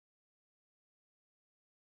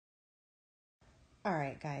All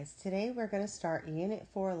right, guys, today we're going to start Unit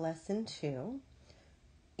 4, Lesson 2.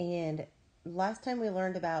 And last time we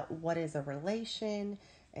learned about what is a relation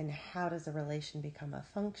and how does a relation become a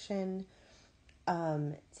function.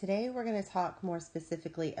 Today we're going to talk more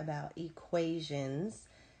specifically about equations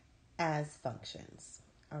as functions.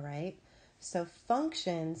 All right, so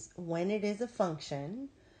functions, when it is a function,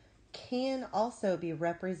 can also be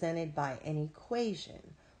represented by an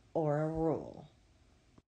equation or a rule.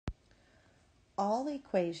 All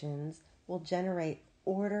equations will generate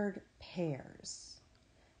ordered pairs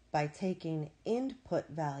by taking input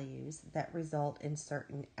values that result in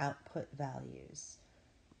certain output values.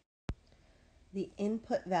 The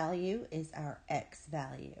input value is our x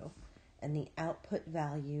value, and the output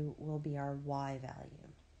value will be our y value.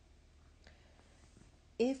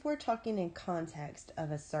 If we're talking in context of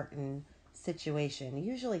a certain situation,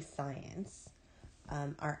 usually science,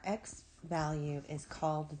 our x value is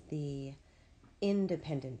called the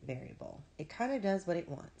independent variable. It kind of does what it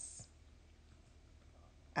wants.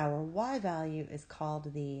 Our y value is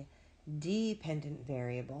called the dependent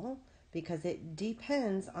variable because it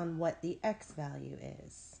depends on what the x value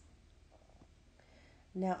is.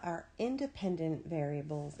 Now, our independent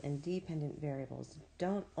variables and dependent variables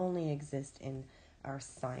don't only exist in our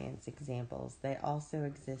science examples, they also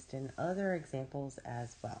exist in other examples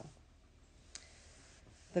as well.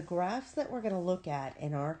 The graphs that we're going to look at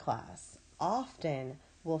in our class often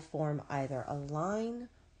will form either a line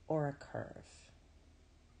or a curve.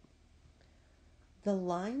 The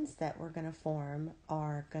lines that we're going to form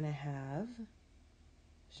are going to have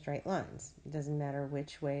straight lines. It doesn't matter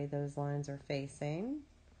which way those lines are facing.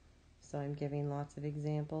 So I'm giving lots of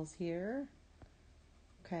examples here.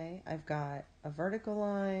 Okay, I've got a vertical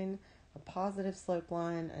line, a positive slope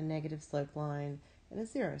line, a negative slope line, and a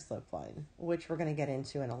zero slope line, which we're going to get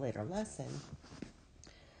into in a later lesson.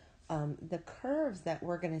 The curves that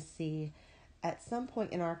we're going to see at some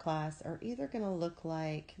point in our class are either going to look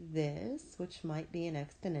like this, which might be an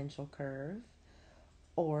exponential curve,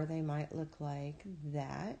 or they might look like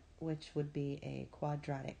that, which would be a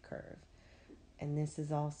quadratic curve. And this is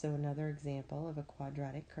also another example of a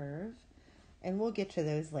quadratic curve, and we'll get to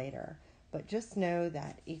those later. But just know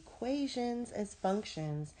that equations as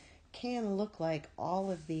functions can look like all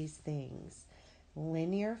of these things: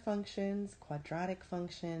 linear functions, quadratic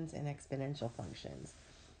functions, and exponential functions.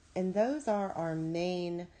 And those are our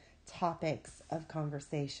main topics of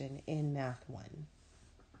conversation in Math 1.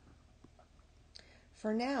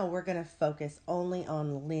 For now, we're going to focus only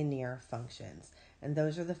on linear functions. And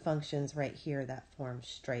those are the functions right here that form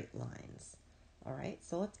straight lines. All right,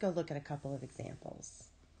 so let's go look at a couple of examples.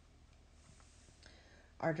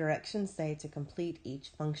 Our directions say to complete each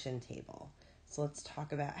function table. So let's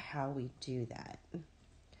talk about how we do that.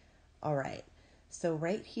 All right, so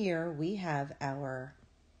right here we have our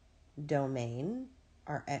domain,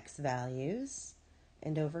 our x values,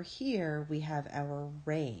 and over here we have our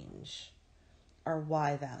range, our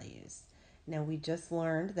y values. Now we just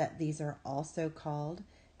learned that these are also called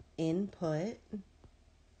input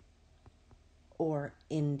or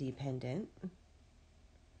independent,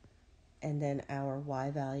 and then our y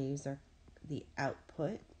values are the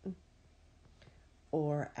output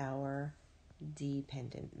or our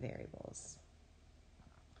dependent variables.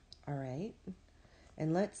 All right,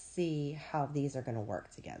 and let's see how these are going to work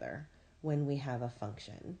together when we have a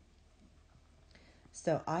function.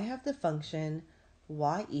 So I have the function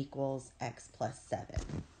y equals x plus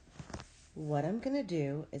 7. What I'm going to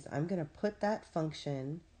do is I'm going to put that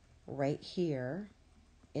function right here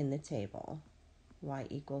in the table, y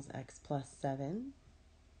equals x plus 7.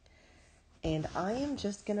 And I am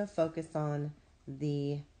just going to focus on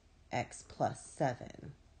the x plus 7.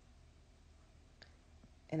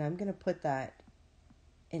 And I'm going to put that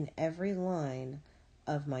in every line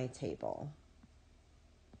of my table.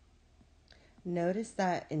 Notice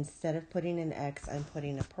that instead of putting an x, I'm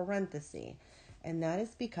putting a parenthesis. And that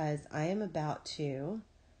is because I am about to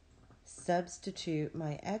substitute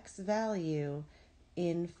my x value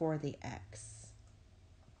in for the x.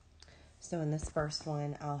 So in this first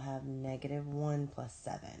one, I'll have negative 1 plus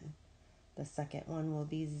 7. The second one will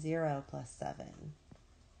be 0 plus 7,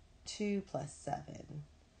 2 plus 7,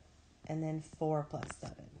 and then 4 plus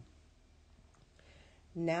 7.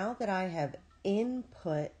 Now that I have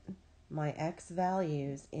input my x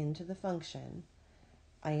values into the function,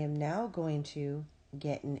 I am now going to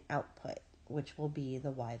get an output, which will be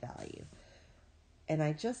the y value. And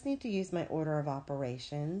I just need to use my order of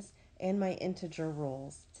operations and my integer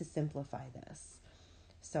rules to simplify this.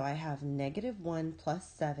 So I have negative 1 plus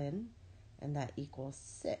 7, and that equals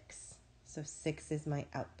 6. So 6 is my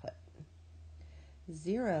output.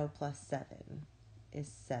 0 plus 7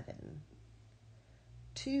 is 7.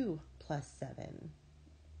 2 plus 7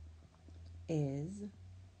 is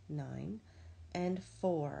 9. And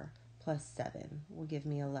 4 plus 7 will give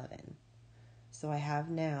me 11. So I have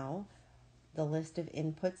now the list of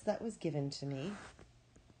inputs that was given to me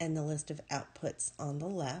and the list of outputs on the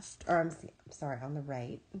left, or I'm sorry, on the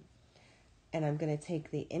right. And I'm going to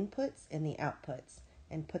take the inputs and the outputs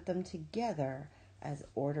and put them together as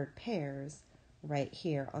ordered pairs right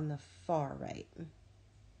here on the far right.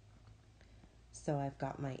 So I've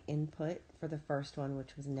got my input for the first one,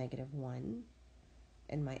 which was -1,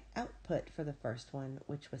 and my output for the first one,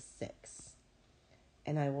 which was 6.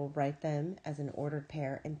 And I will write them as an ordered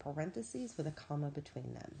pair in parentheses with a comma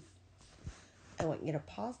between them. I want you to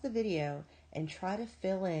pause the video and try to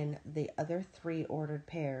fill in the other 3 ordered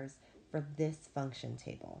pairs for this function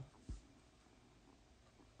table.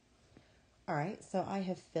 All right, so I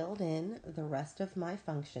have filled in the rest of my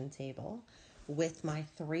function table with my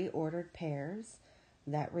 3 ordered pairs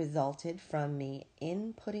that resulted from me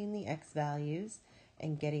inputting the x values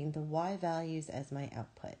and getting the y values as my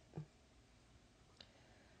output.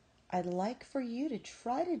 I'd like for you to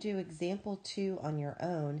try to do example 2 on your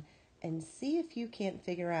own and see if you can't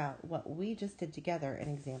figure out what we just did together in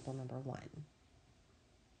example number 1.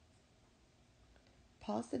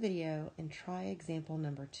 Pause the video and try example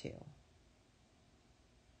number 2.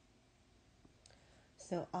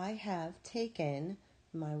 So I have taken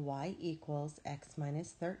my y equals x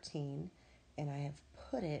minus 13 and I have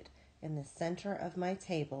put it in the center of my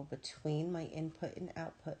table between my input and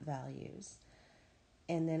output values.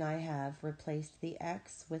 And then I have replaced the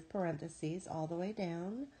x with parentheses all the way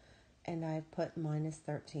down, and I've put minus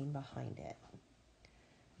 13 behind it.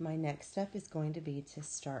 My next step is going to be to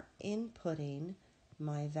start inputting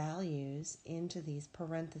my values into these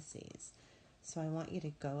parentheses. So I want you to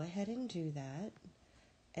go ahead and do that,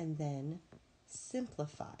 and then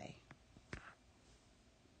simplify.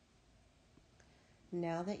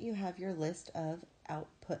 Now that you have your list of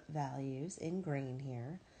output values in green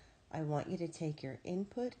here, I want you to take your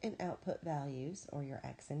input and output values, or your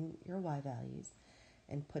x and your y values,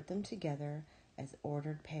 and put them together as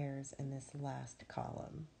ordered pairs in this last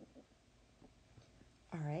column.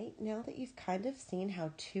 All right, now that you've kind of seen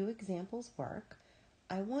how 2 examples work,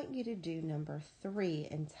 I want you to do number 3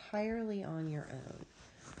 entirely on your own.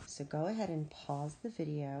 So go ahead and pause the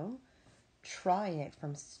video, try it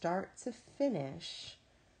from start to finish,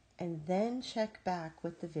 and then check back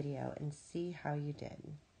with the video and see how you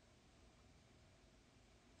did.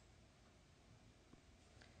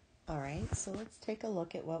 All right, so let's take a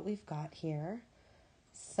look at what we've got here.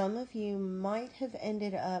 Some of you might have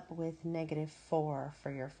ended up with -4 for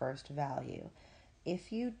your first value.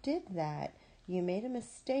 If you did that, you made a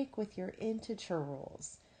mistake with your integer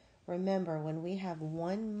rules. Remember, when we have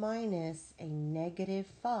 1 minus a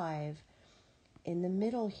 -5, in the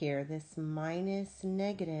middle here, this minus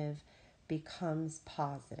negative becomes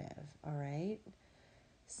positive, all right?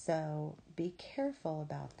 So be careful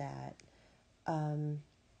about that.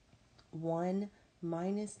 1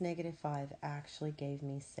 minus -5 actually gave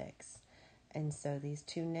me 6. And so these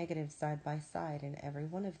 2 negatives side by side, and every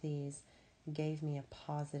one of these gave me a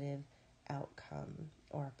positive outcome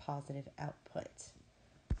or a positive output.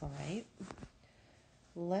 All right,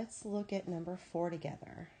 let's look at number 4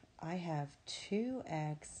 together. I have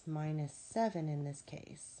 2x minus 7 in this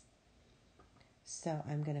case. So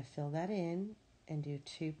I'm going to fill that in and do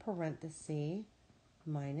 2 parentheses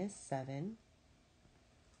minus 7.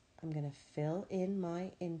 I'm going to fill in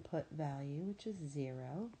my input value, which is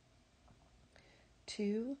 0.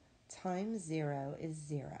 2 times 0 is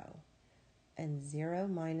 0. And 0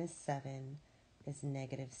 minus 7 is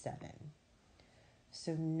 -7.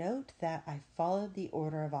 So note that I followed the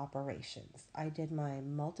order of operations. I did my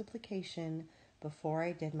multiplication before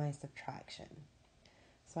I did my subtraction.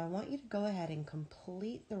 So I want you to go ahead and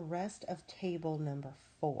complete the rest of table number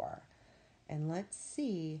 4. And let's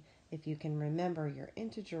see if you can remember your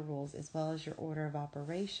integer rules as well as your order of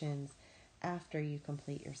operations after you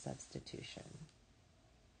complete your substitution.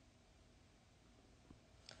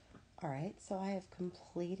 All right, so I have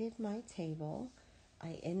completed my table.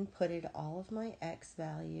 I inputted all of my x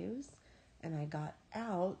values, and I got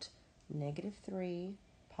out -3,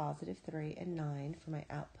 +3, and 9 for my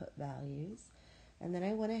output values. And then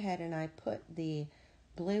I went ahead and I put the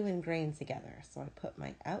blue and green together. So I put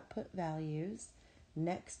my output values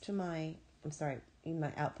next to my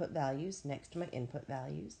output values next to my input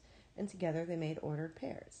values, and together they made ordered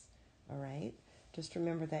pairs. All right, just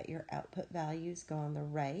remember that your output values go on the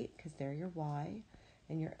right because they're your y,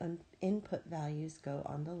 and your input values go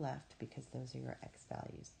on the left because those are your x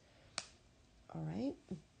values. All right,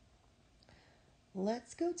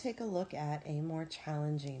 Let's go take a look at a more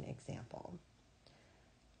challenging example.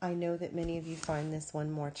 I know that many of you find this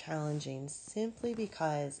one more challenging simply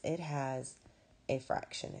because it has a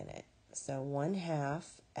fraction in it. So 1/2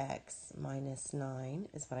 x minus 9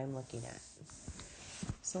 is what I'm looking at.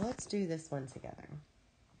 So let's do this one together.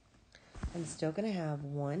 I'm still going to have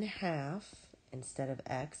 1/2 instead of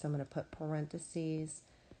x. I'm going to put parentheses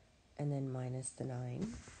and then minus the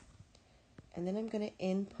 9. And then I'm going to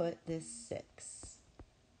input this 6.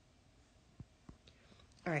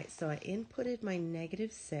 All right, so I inputted my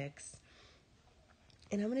 -6,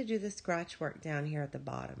 and I'm going to do the scratch work down here at the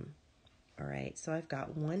bottom. All right, so I've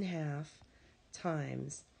got 1/2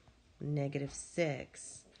 times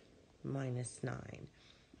 -6 minus 9.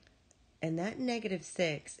 And that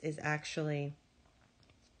 -6 is actually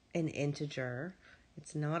an integer.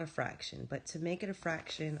 It's not a fraction, but to make it a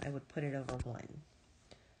fraction, I would put it over 1.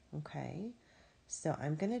 Okay, so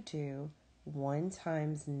I'm going to do 1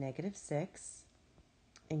 times -6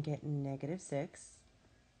 and get -6,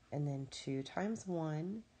 and then 2 times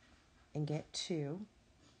 1 and get 2.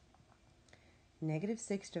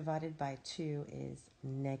 -6 divided by 2 is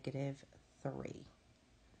 -3.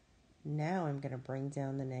 Now I'm going to bring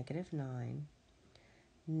down the -9.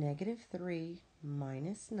 -3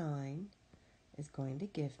 minus 9 is going to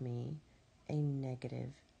give me a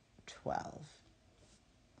 -12.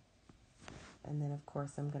 And then, of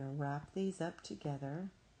course, I'm going to wrap these up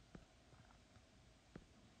together.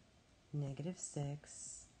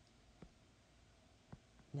 -6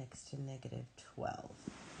 next to -12.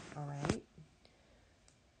 All right?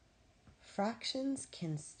 Fractions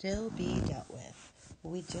can still be dealt with.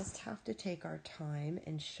 We just have to take our time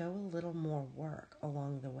and show a little more work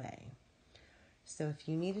along the way. So if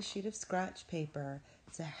you need a sheet of scratch paper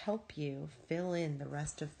to help you fill in the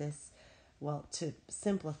rest of this, well, to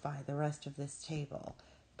simplify the rest of this table,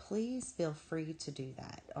 please feel free to do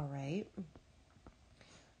that, all right?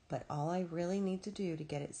 But all I really need to do to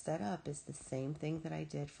get it set up is the same thing that I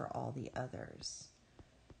did for all the others.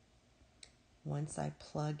 Once I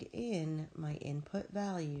plug in my input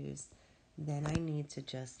values, then I need to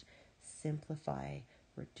just simplify,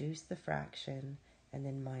 reduce the fraction, and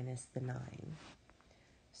then minus the 9.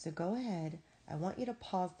 So go ahead. I want you to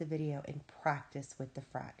pause the video and practice with the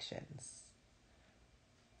fractions.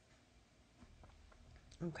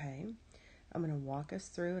 Okay, I'm going to walk us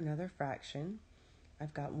through another fraction.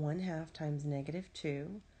 I've got 1/2 times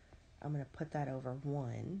 -2. I'm going to put that over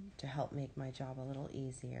 1 to help make my job a little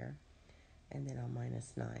easier. And then I'll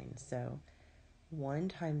minus 9. So 1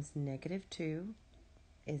 times -2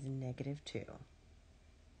 is -2.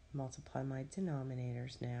 Multiply my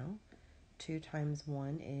denominators now. 2 times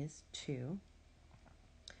 1 is 2.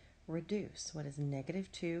 Reduce. What is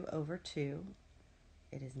 -2 over 2?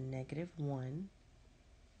 It is -1.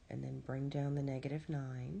 And then bring down the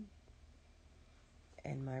 -9.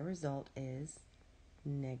 And my result is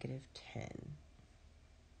 -10.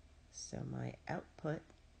 So my output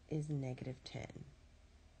is -10.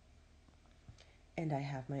 And I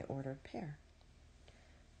have my ordered pair.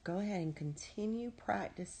 Go ahead and continue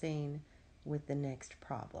practicing with the next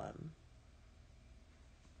problem.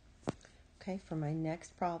 Okay, for my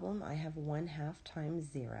next problem, I have 1/2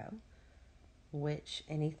 times 0, which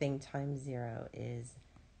anything times 0 is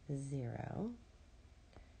 0.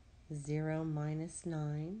 0 minus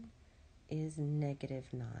 9 is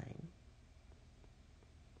 -9.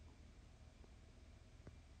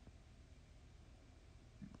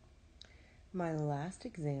 My last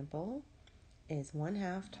example is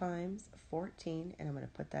 1/2 times 14, and I'm going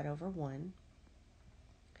to put that over 1.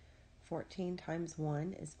 14 times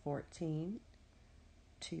 1 is 14.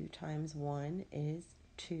 2 times 1 is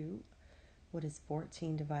 2. What is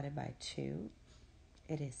 14 divided by 2?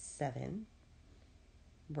 It is 7.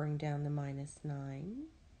 Bring down the -9.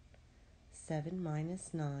 7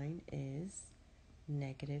 minus 9 is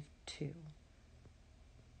 -2.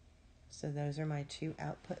 So those are my two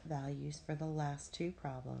output values for the last two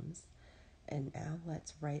problems. And now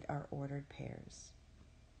let's write our ordered pairs.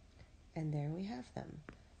 And there we have them.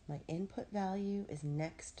 My input value is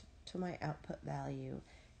next to my output value,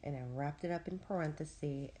 and I wrapped it up in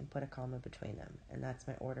parentheses and put a comma between them, and that's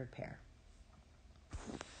my ordered pair.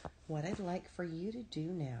 What I'd like for you to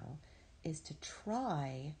do now is to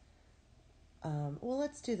try,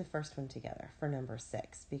 let's do the first one together for number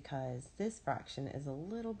 6, because this fraction is a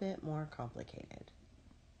little bit more complicated.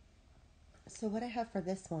 So what I have for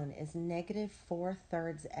this one is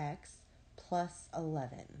 -4/3 x plus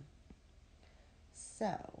 11.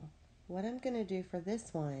 So what I'm going to do for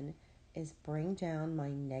this one is bring down my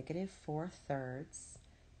 -4/3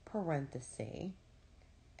 parenthesis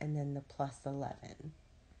and then the plus 11.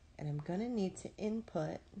 And I'm going to need to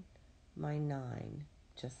input my 9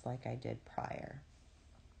 just like I did prior.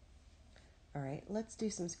 All right, let's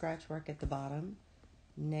do some scratch work at the bottom.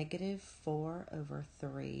 Negative 4 over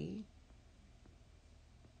 3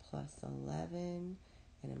 plus 11,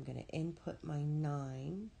 and I'm going to input my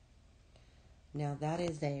 9. Now that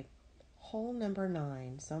is a whole number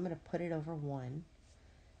 9, so I'm going to put it over 1.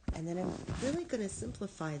 And then I'm really going to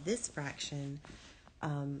simplify this fraction,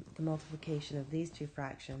 the multiplication of these two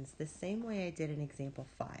fractions, the same way I did in example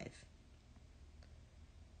 5.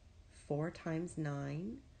 4 times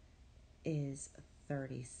 9 is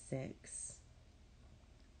 36.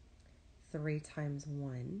 3 times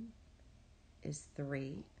 1 is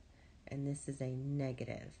 3. And this is a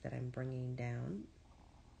negative that I'm bringing down.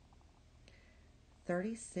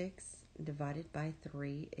 36 divided by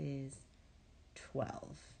 3 is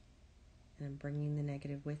 12. And I'm bringing the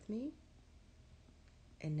negative with me.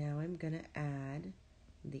 And now I'm going to add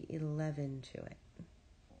the 11 to it.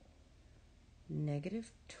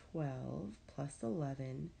 Negative 12 plus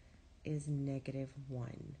 11 is negative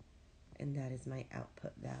 1. And that is my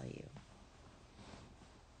output value.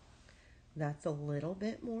 That's a little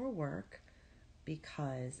bit more work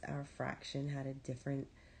because our fraction had a different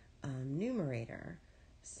numerator.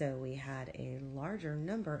 So we had a larger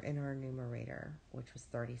number in our numerator, which was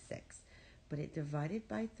 36, but it divided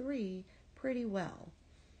by 3 pretty well.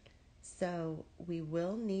 So we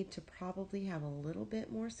will need to probably have a little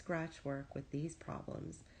bit more scratch work with these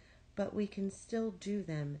problems, but we can still do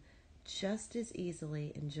them just as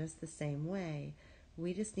easily in just the same way.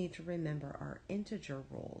 We just need to remember our integer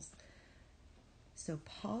rules. So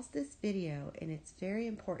pause this video, and it's very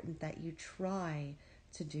important that you try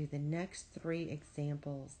to do the next 3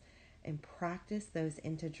 examples and practice those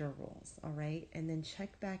integer rules, all right? And then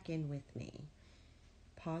check back in with me.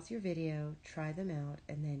 Pause your video, try them out,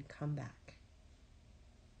 and then come back.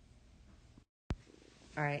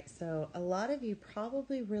 All right, so a lot of you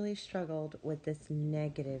probably really struggled with this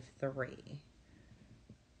negative 3.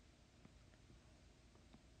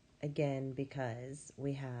 Again, because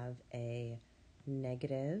we have a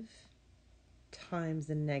negative times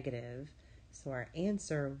a negative, so our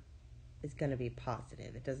answer is going to be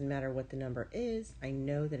positive. It doesn't matter what the number is, I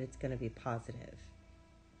know that it's going to be positive.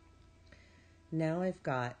 Now I've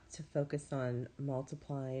got to focus on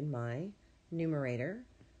multiplying my numerator,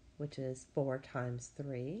 which is 4 times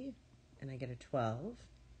 3, and I get a 12.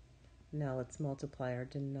 Now let's multiply our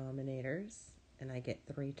denominators, and I get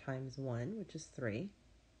 3 times 1, which is 3.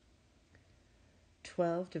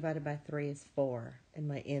 12 divided by 3 is 4, and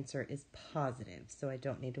my answer is positive, so I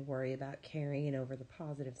don't need to worry about carrying over the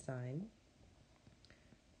positive sign.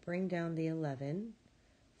 Bring down the 11.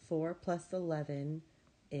 4 plus 11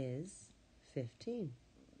 is 15.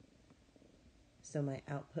 So my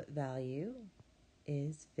output value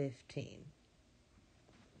is 15.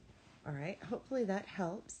 All right, hopefully that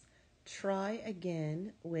helps. Try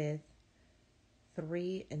again with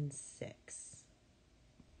 3 and 6.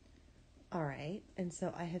 All right, and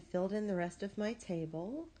so I have filled in the rest of my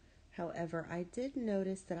table. However, I did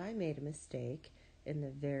notice that I made a mistake in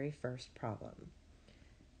the very first problem.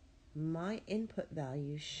 My input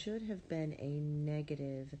value should have been a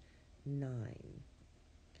negative 9.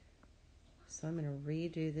 So I'm going to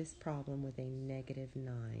redo this problem with a negative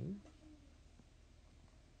 9.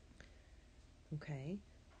 Okay,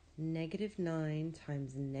 negative 9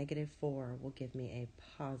 times negative 4 will give me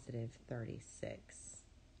a positive 36.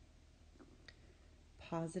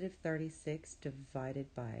 Positive 36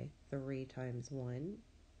 divided by 3 times 1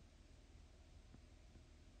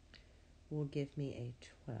 will give me a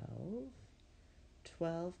 12.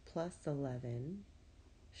 12 plus 11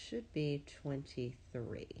 should be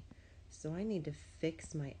 23. So I need to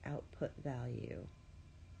fix my output value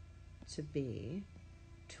to be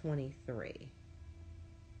 23,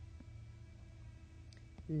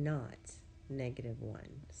 not negative 1.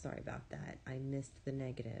 Sorry about that. I missed the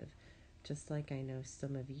negative, just like I know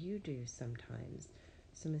some of you do sometimes.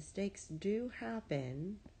 So mistakes do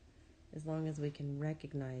happen. As long as we can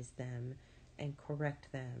recognize them and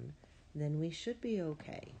correct them, then we should be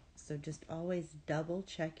okay. So just always double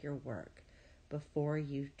check your work before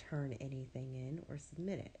you turn anything in or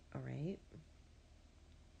submit it, all right?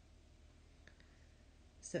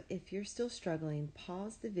 So if you're still struggling,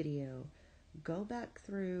 pause the video, go back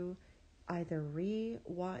through, either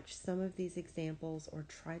re-watch some of these examples or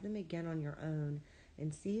try them again on your own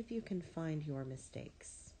and see if you can find your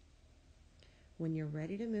mistakes. When you're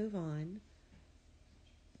ready to move on,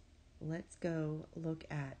 let's go look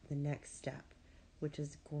at the next step, which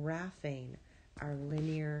is graphing our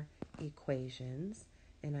linear equations,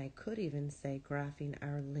 and I could even say graphing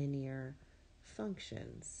our linear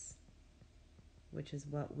functions, which is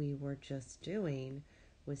what we were just doing,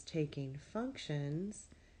 was taking functions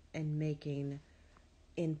and making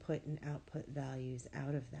input and output values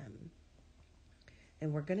out of them.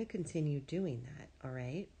 And we're going to continue doing that, all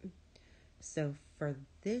right? So for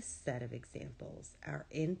this set of examples, our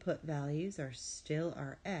input values are still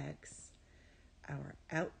our x, our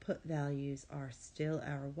output values are still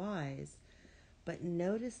our y's, but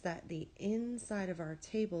notice that the inside of our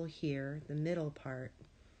table here, the middle part,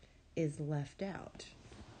 is left out.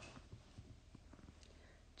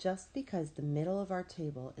 Just because the middle of our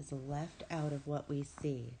table is left out of what we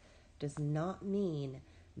see does not mean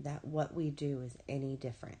that what we do is any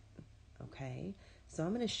different, okay? So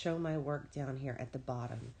I'm going to show my work down here at the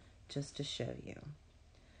bottom just to show you.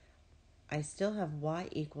 I still have y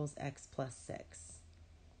equals x plus 6.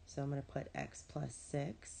 So I'm going to put x plus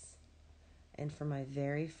 6. And for my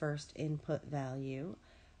very first input value,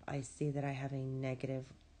 I see that I have a negative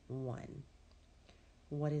 1.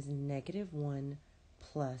 What is negative 1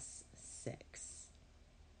 plus 6?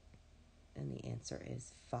 And the answer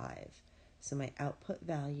is 5. So my output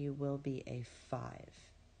value will be a 5.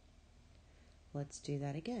 Let's do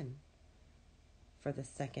that again. For the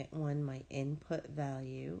second one, my input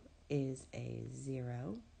value is a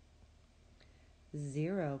 0.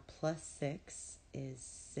 0 plus 6 is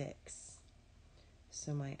 6.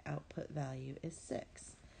 So my output value is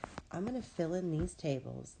 6. I'm going to fill in these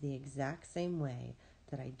tables the exact same way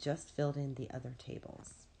that I just filled in the other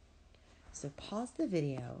tables. So pause the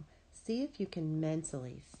video, see if you can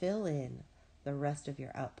mentally fill in the rest of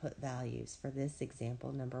your output values for this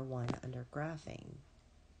example number 1 under graphing.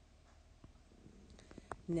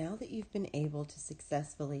 Now that you've been able to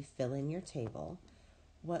successfully fill in your table,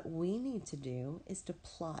 what we need to do is to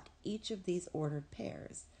plot each of these ordered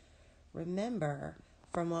pairs. Remember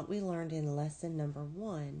from what we learned in lesson number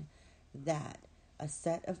 1 that a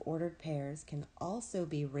set of ordered pairs can also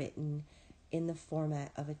be written in the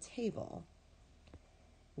format of a table,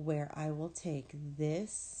 where I will take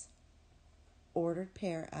this ordered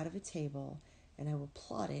pair out of a table and I will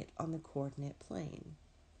plot it on the coordinate plane.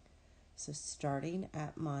 So starting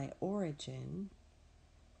at the origin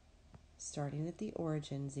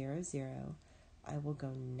 0, 0, I will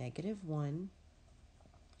go negative 1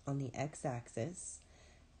 on the x-axis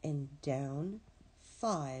and down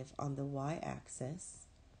 5 on the y-axis,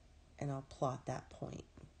 and I'll plot that point.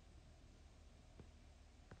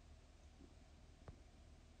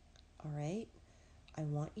 All right, I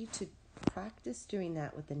want you to practice doing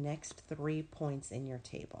that with the next 3 points in your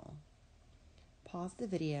table. Pause the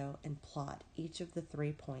video and plot each of the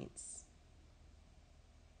 3 points.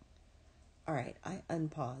 All right, I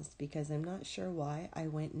unpaused because I'm not sure why I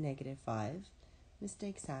went negative 5.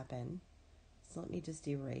 Mistakes happen. So let me just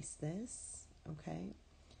erase this, okay?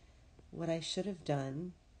 What I should have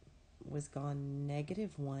done was gone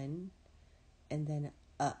negative 1 and then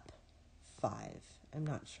up 5. I'm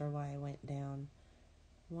not sure why I went down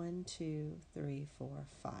 1, 2, 3, 4,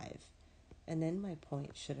 5. And then my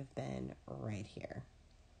point should have been right here.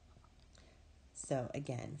 So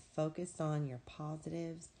again, focus on your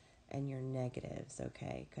positives and your negatives,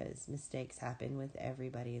 okay? Because mistakes happen with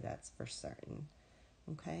everybody, that's for certain,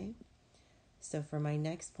 okay? So for my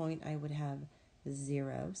next point, I would have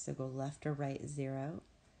 0, so go left or right 0,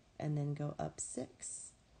 and then go up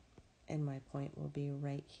 6, and my point will be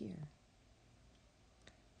right here.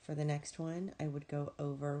 For the next one, I would go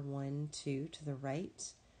over 1, 2 to the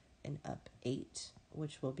right, and up 8,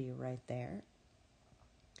 which will be right there.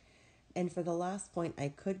 And for the last point, I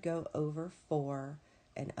could go over 4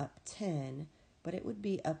 and up 10, but it would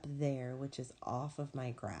be up there, which is off of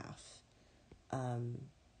my graph.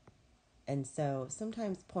 And so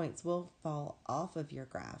sometimes points will fall off of your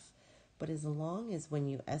graph, but as long as when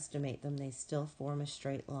you estimate them, they still form a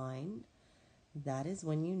straight line, that is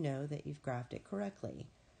when you know that you've graphed it correctly,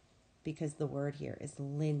 because the word here is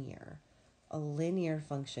linear. A linear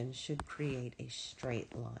function should create a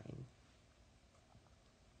straight line.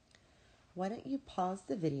 Why don't you pause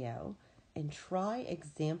the video and try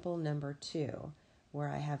example number 2, where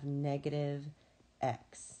I have negative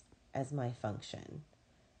x as my function.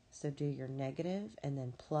 So do your negative and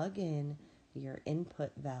then plug in your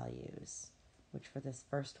input values, which for this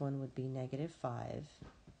first one would be negative 5.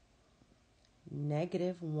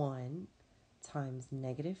 Negative 1 times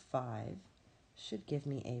negative 5 should give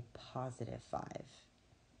me a positive 5.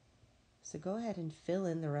 So go ahead and fill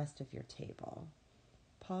in the rest of your table.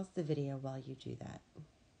 Pause the video while you do that.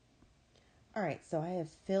 All right, so I have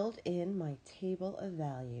filled in my table of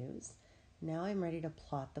values. Now I'm ready to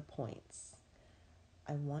plot the points.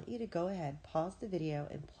 I want you to go ahead, pause the video,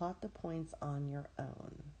 and plot the points on your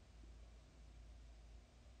own.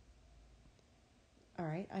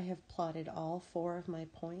 right, I have plotted all 4 of my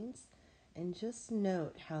points, and just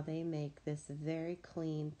note how they make this very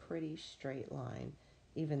clean, pretty straight line,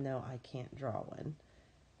 even though I can't draw one.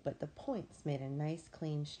 But the points made a nice,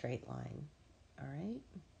 clean, straight line. All right?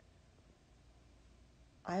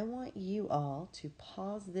 I want you all to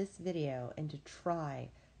pause this video and to try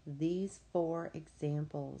these 4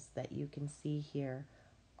 examples that you can see here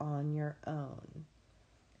on your own.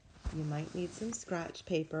 You might need some scratch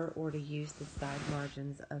paper or to use the side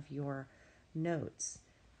margins of your notes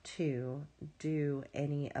to do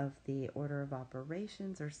any of the order of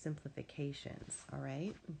operations or simplifications, all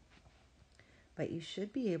right? But you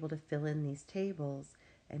should be able to fill in these tables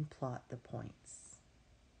and plot the points.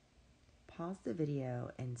 Pause the video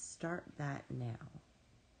and start that now.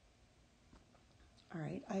 All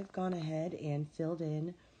right, I've gone ahead and filled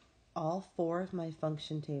in all 4 of my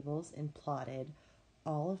function tables and plotted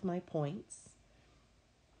all of my points.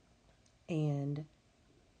 And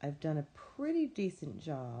I've done a pretty decent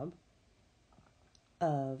job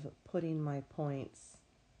of putting my points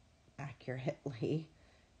accurately.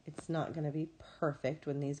 It's not going to be perfect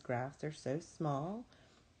when these graphs are so small,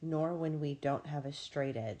 nor when we don't have a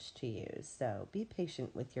straight edge to use. So be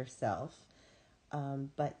patient with yourself,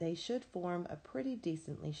 but they should form a pretty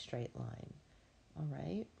decently straight line. All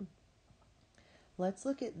right. Let's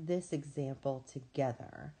look at this example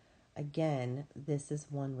together. Again, this is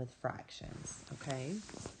one with fractions, okay?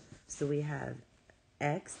 So we have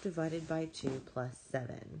x divided by 2 plus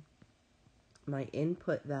 7. My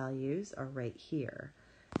input values are right here,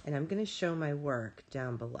 and I'm going to show my work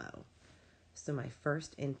down below. So my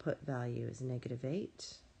first input value is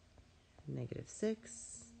 -8,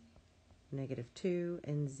 -6, -2,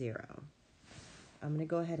 and 0. I'm going to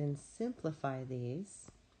go ahead and simplify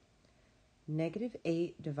these.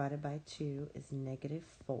 -8 divided by 2 is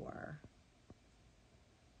 -4,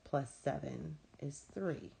 plus 7 is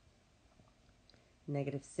 3.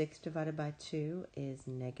 -6 divided by 2 is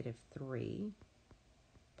 -3,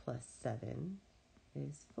 plus 7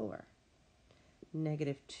 is 4.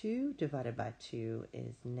 -2 divided by 2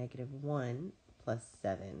 is -1, plus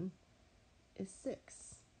 7 is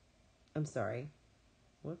 6. I'm sorry,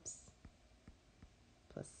 whoops,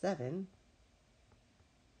 plus 7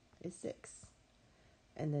 is 6.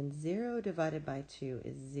 And then 0 divided by 2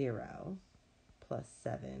 is 0, plus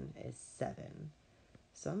 7 is 7.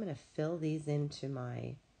 So I'm going to fill these into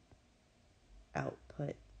my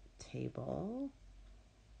output table,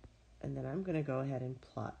 and then I'm going to go ahead and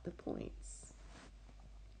plot the points.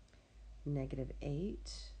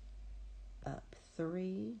 -8, up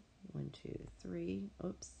 3, 1, 2, 3,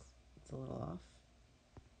 oops, it's a little off.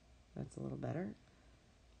 That's a little better.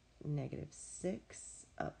 -6,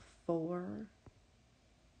 up 4,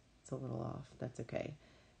 it's a little off, that's okay.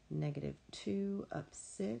 -2, up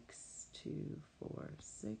 6, 2, 4,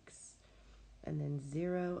 6, and then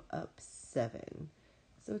 0, up 7.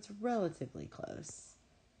 So it's relatively close,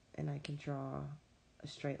 and I can draw a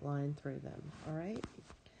straight line through them, all right?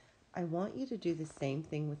 I want you to do the same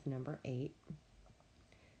thing with number 8.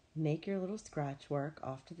 Make your little scratch work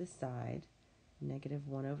off to the side.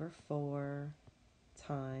 -1/4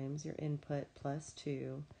 times your input plus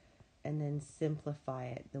 2, and then simplify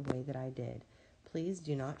it the way that I did. Please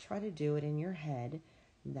do not try to do it in your head.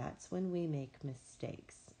 That's when we make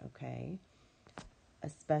mistakes, okay?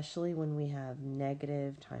 Especially when we have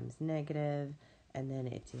negative times negative, and then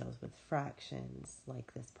it deals with fractions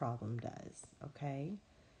like this problem does, okay?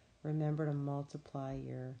 Remember to multiply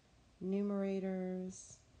your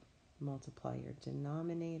numerators, multiply your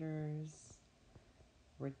denominators,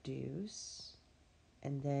 reduce,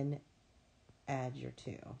 and then add your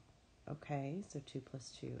 2. Okay, so 2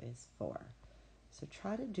 plus 2 is 4. So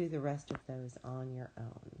try to do the rest of those on your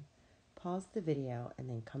own. Pause the video and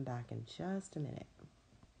then come back in just a minute.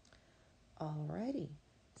 Alrighty,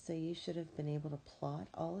 so you should have been able to plot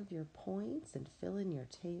all of your points and fill in your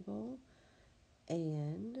table.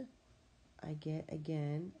 And I get,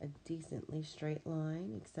 again, a decently straight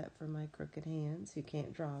line, except for my crooked hands who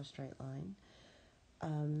can't draw a straight line.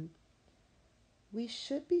 We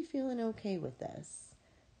should be feeling okay with this.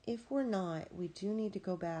 If we're not, we do need to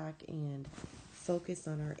go back and focus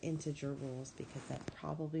on our integer rules, because that's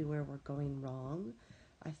probably where we're going wrong.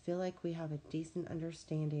 I feel like we have a decent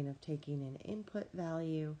understanding of taking an input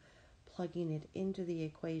value, plugging it into the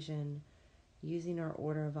equation, using our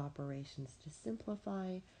order of operations to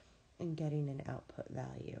simplify, and getting an output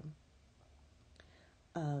value.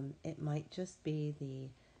 It might just be the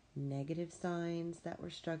negative signs that we're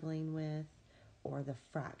struggling with, or the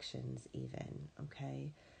fractions even,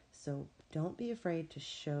 okay? So don't be afraid to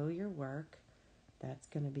show your work. That's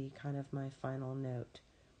going to be kind of my final note.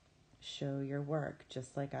 show your work,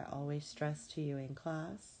 just like I always stress to you in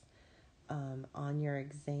class. On your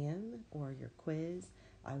exam or your quiz,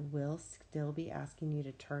 I will still be asking you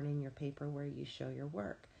to turn in your paper where you show your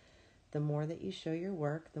work. The more that you show your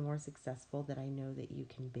work, the more successful that I know that you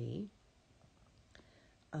can be.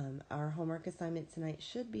 Our homework assignment tonight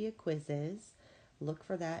should be a quizzes. Look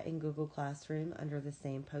for that in Google Classroom under the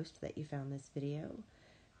same post that you found this video.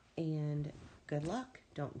 And good luck.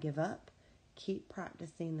 Don't give up. Keep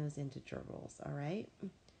practicing those integer rules, all right?